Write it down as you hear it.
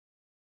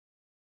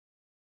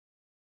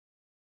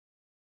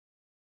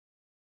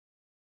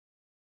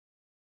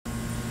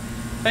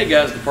Hey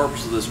guys, the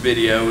purpose of this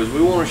video is we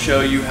want to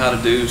show you how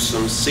to do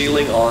some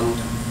sealing on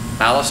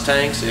ballast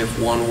tanks if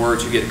one were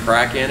to get a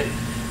crack in it.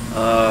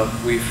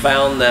 We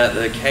found that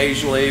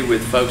occasionally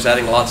with folks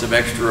adding lots of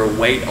extra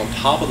weight on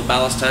top of the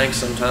ballast tank,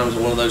 sometimes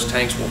one of those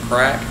tanks will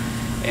crack,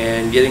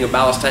 and getting a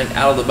ballast tank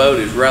out of the boat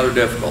is rather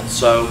difficult.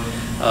 So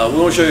we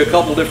want to show you a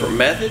couple different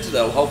methods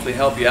that will hopefully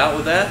help you out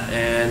with that,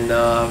 and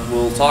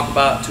we'll talk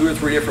about 2 or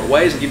 3 different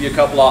ways and give you a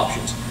couple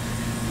options.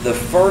 The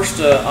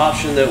first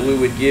option that we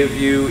would give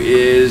you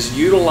is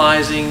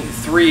utilizing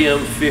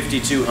 3M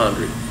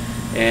 5200.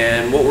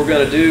 And what we're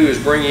going to do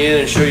is bring you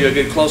in and show you a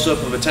good close-up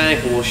of a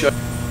tank, and we'll show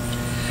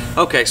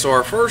you. Okay, so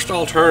our first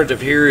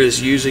alternative here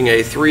is using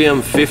a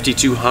 3M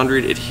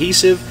 5200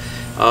 adhesive.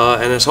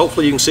 And as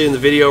hopefully you can see in the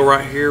video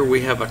right here,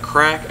 we have a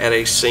crack at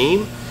a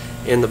seam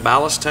in the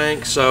ballast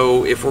tank.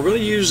 So if we're going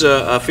to use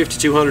a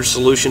 5200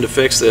 solution to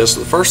fix this,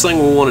 the first thing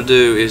we want to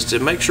do is to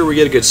make sure we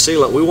get a good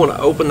sealant. We want to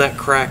open that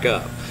crack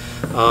up.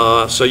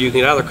 So you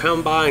can either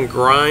come by and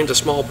grind a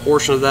small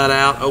portion of that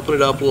out, open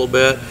it up a little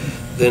bit,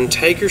 then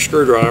take your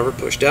screwdriver,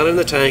 push down in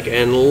the tank,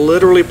 and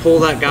literally pull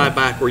that guy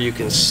back where you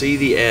can see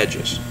the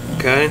edges.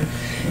 Okay?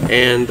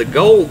 And the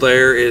goal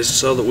there is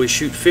so that we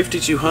shoot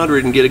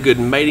 5200 and get a good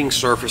mating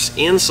surface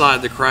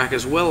inside the crack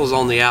as well as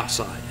on the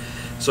outside.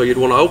 So you'd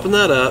want to open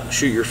that up,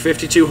 shoot your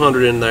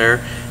 5200 in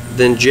there,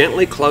 then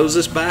gently close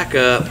this back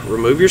up,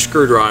 remove your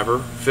screwdriver,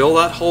 fill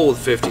that hole with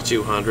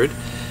 5200.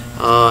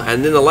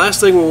 And then the last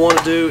thing we want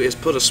to do is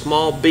put a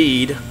small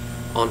bead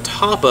on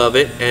top of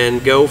it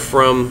and go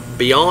from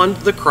beyond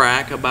the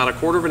crack about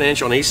 1/4 of an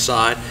inch on each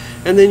side,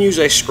 and then use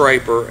a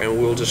scraper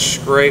and we'll just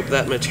scrape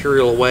that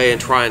material away and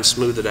try and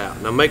smooth it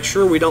out. Now make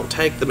sure we don't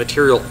take the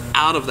material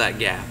out of that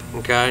gap,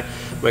 okay?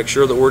 Make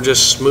sure that we're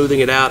just smoothing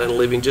it out and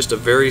leaving just a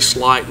very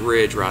slight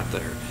ridge right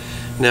there.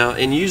 Now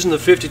in using the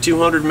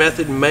 5200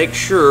 method, make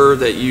sure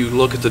that you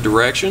look at the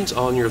directions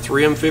on your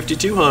 3M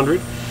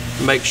 5200.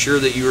 Make sure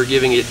that you are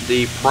giving it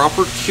the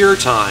proper cure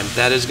time.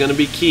 That is going to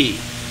be key.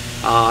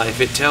 If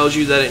it tells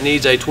you that it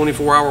needs a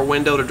 24-hour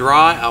window to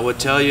dry, I would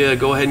tell you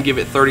go ahead and give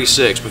it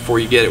 36 before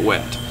you get it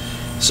wet.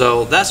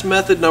 So that's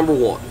method number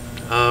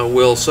 1.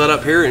 We'll set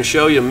up here and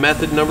show you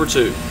method number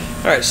 2.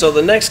 Alright, so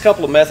the next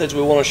couple of methods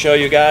we want to show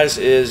you guys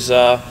is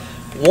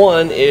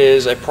one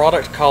is a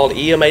product called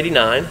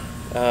EM89.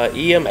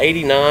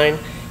 EM89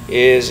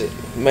 is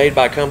made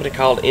by a company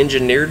called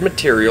Engineered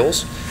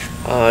Materials.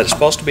 It's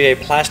supposed to be a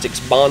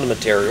plastics bond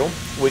material.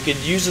 We could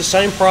use the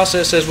same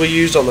process as we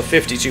used on the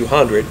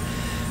 5200,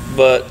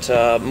 but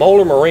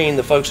Moeller Marine,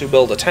 the folks who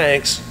build the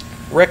tanks,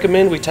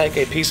 recommend we take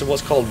a piece of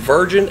what's called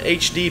virgin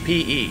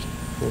HDPE.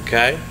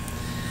 Okay,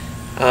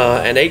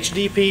 and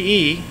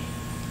HDPE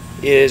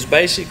is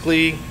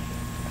basically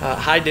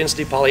high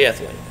density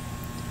polyethylene,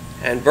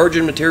 and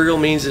virgin material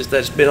means that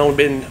it's only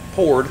been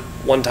poured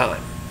one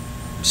time.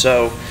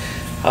 So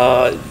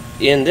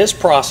in this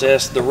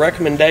process, the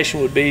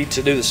recommendation would be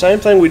to do the same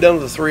thing we've done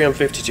with the 3M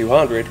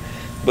 5200,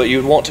 but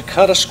you'd want to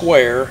cut a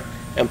square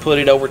and put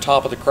it over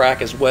top of the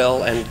crack as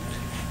well, and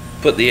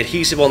put the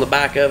adhesive on the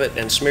back of it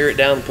and smear it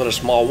down and put a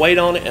small weight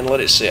on it and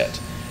let it sit.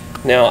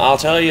 Now I'll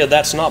tell you,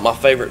 that's not my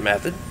favorite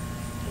method.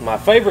 My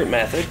favorite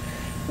method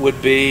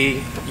would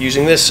be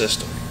using this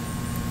system,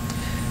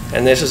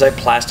 and this is a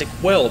plastic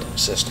weld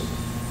system.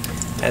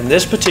 And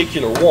this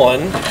particular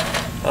one,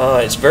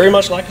 it's very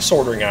much like a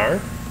soldering iron.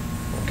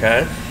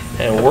 Okay,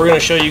 and we're going to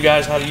show you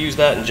guys how to use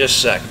that in just a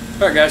second.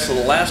 Alright guys, so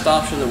the last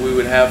option that we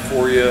would have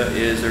for you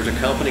is there's a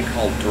company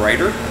called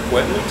Drader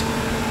Equipment.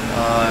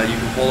 You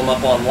can pull them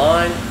up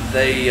online.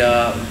 They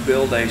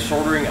build a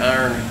soldering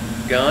iron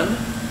gun,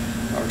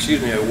 or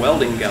excuse me, a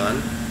welding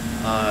gun.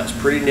 It's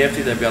pretty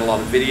nifty. They've got a lot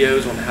of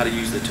videos on how to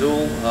use the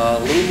tool. A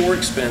little more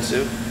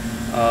expensive.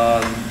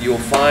 You'll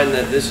find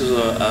that this is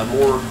a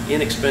more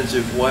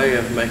inexpensive way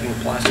of making a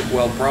plastic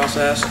weld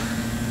process.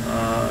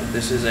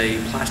 This is a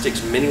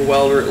plastics mini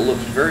welder. It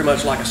looks very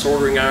much like a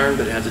soldering iron,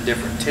 but it has a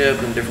different tip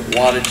and different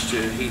wattage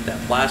to heat that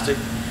plastic.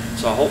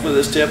 So hopefully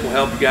this tip will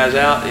help you guys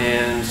out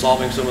in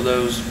solving some of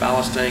those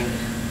ballast tank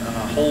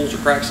holes or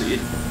cracks that you.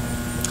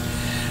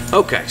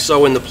 Okay,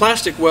 so in the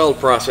plastic weld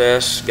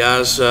process,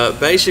 guys,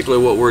 basically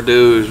what we're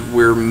doing is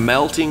we're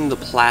melting the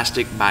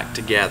plastic back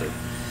together.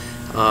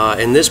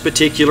 In this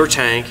particular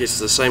tank, it's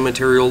the same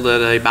material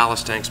that a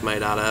ballast tank's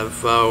made out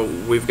of.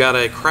 We've got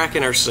a crack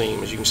in our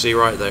seam, as you can see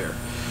right there.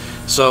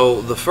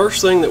 So the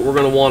first thing that we're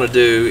going to want to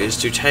do is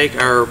to take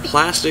our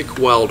plastic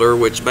welder,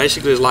 which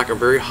basically is like a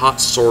very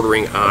hot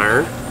soldering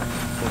iron,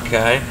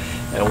 okay,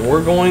 and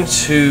we're going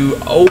to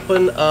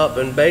open up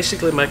and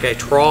basically make a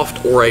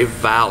trough or a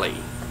valley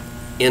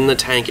in the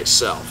tank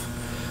itself.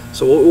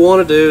 So what we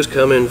want to do is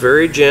come in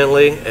very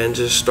gently and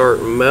just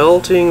start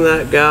melting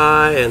that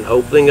guy and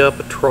opening up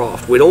a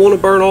trough. We don't want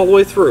to burn all the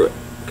way through it,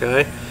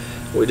 okay?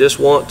 We just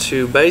want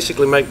to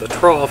basically make the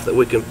trough that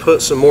we can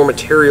put some more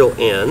material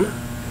in.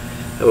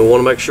 And we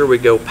want to make sure we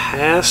go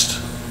past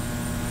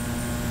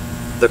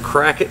the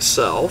crack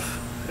itself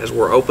as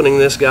we're opening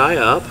this guy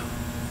up.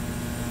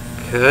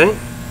 Okay?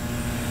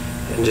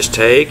 And just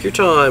take your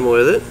time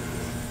with it.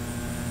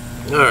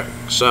 Alright,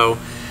 so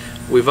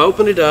We've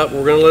opened it up.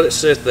 We're going to let it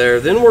sit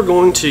there. Then we're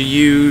going to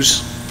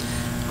use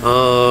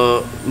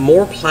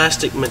more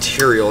plastic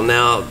material.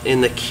 Now,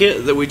 in the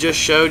kit that we just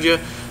showed you,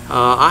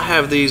 I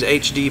have these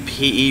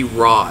HDPE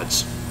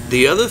rods.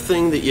 The other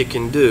thing that you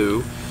can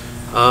do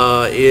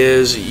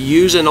is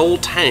use an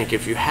old tank.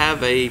 If you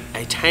have a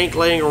tank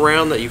laying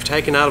around that you've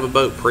taken out of a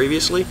boat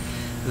previously,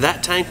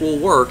 that tank will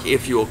work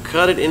if you'll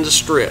cut it into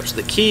strips.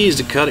 The key is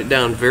to cut it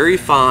down very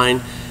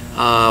fine,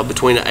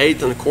 between an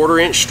 1/8 and a 1/4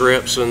 inch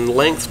strips, and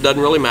length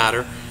doesn't really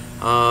matter.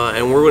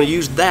 And we're going to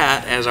use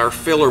that as our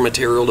filler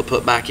material to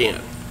put back in.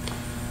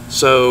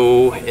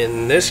 So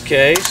in this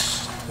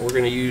case, we're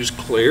going to use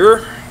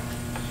clear,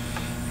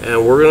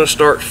 and we're going to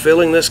start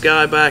filling this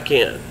guy back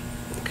in.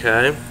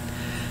 Okay.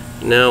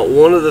 Now,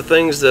 one of the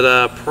things that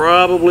I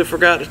probably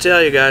forgot to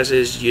tell you guys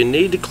is you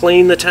need to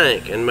clean the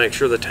tank and make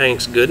sure the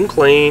tank's good and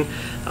clean.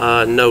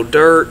 No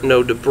dirt,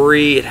 no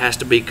debris. It has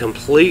to be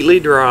completely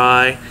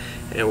dry,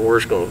 and we're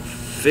just going to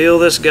fill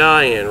this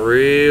guy in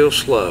real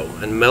slow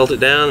and melt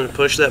it down and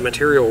push that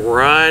material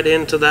right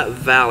into that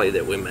valley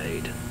that we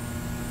made.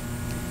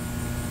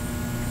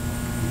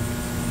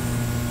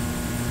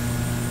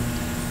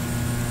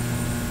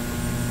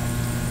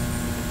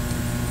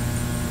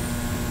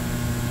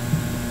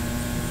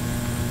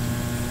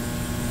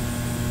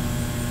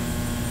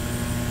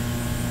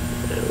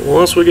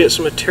 Once we get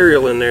some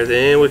material in there,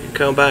 then we can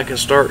come back and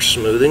start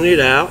smoothing it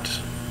out.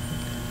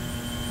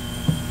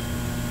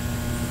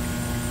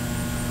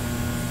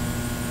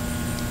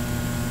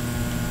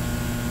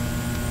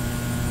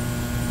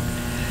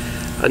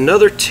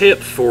 Another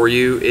tip for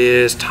you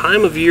is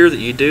time of year that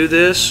you do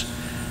this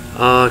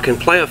can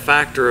play a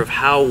factor of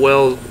how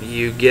well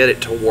you get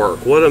it to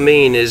work. What I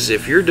mean is,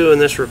 if you're doing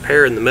this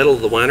repair in the middle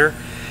of the winter,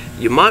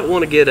 you might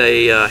want to get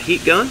a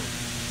heat gun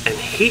and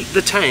heat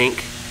the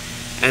tank,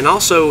 and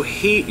also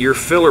heat your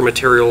filler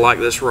material like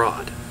this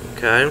rod,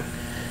 okay?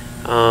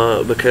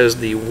 Because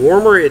the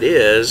warmer it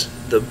is,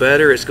 the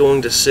better it's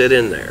going to sit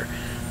in there.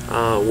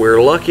 We're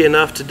lucky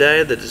enough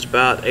today that it's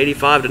about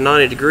 85 to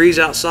 90 degrees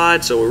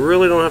outside, so we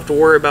really don't have to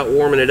worry about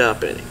warming it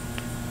up any.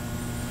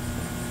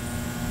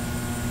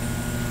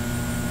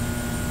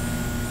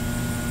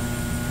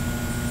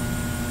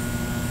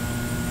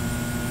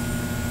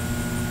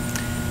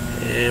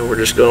 And we're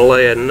just going to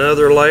lay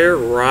another layer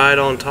right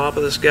on top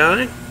of this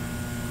guy.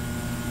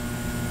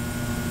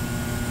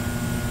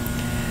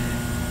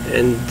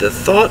 And the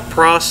thought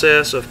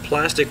process of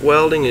plastic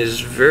welding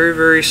is very,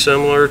 very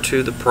similar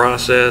to the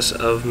process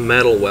of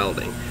metal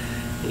welding.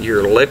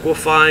 You're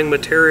liquefying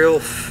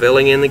material,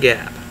 filling in the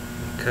gap.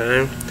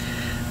 Okay.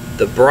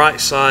 The bright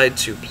side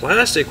to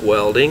plastic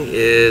welding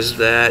is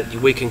that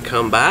we can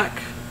come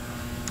back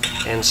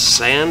and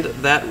sand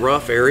that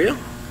rough area.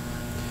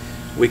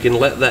 We can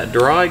let that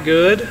dry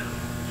good,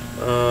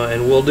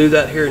 and we'll do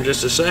that here in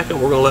just a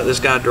second. We're going to let this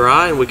guy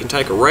dry, and we can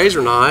take a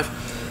razor knife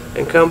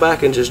and come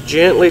back and just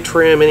gently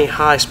trim any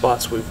high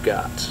spots we've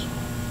got.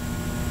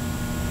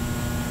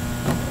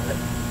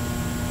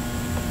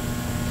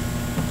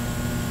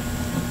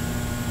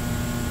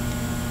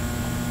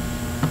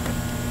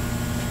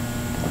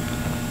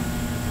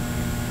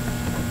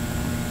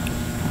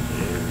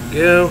 There we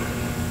go.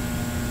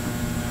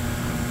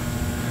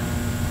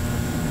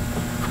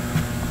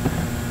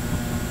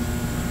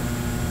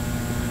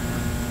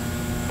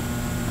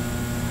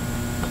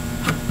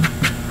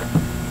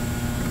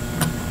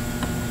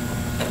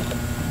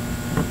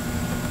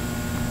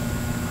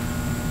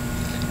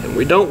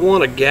 We don't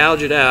want to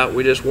gouge it out,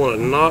 we just want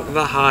to knock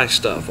the high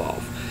stuff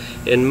off.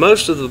 In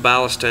most of the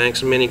ballast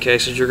tanks, in many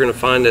cases, you're going to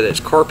find that it's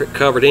carpet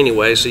covered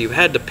anyway, so you've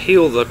had to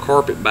peel the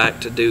carpet back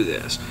to do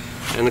this.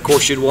 And of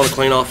course you'd want to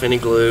clean off any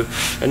glue,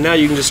 and now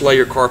you can just lay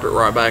your carpet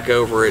right back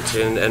over it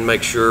and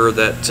make sure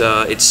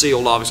that it's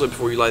sealed obviously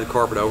before you lay the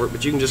carpet over it,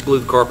 but you can just glue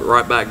the carpet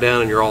right back down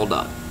and you're all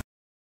done.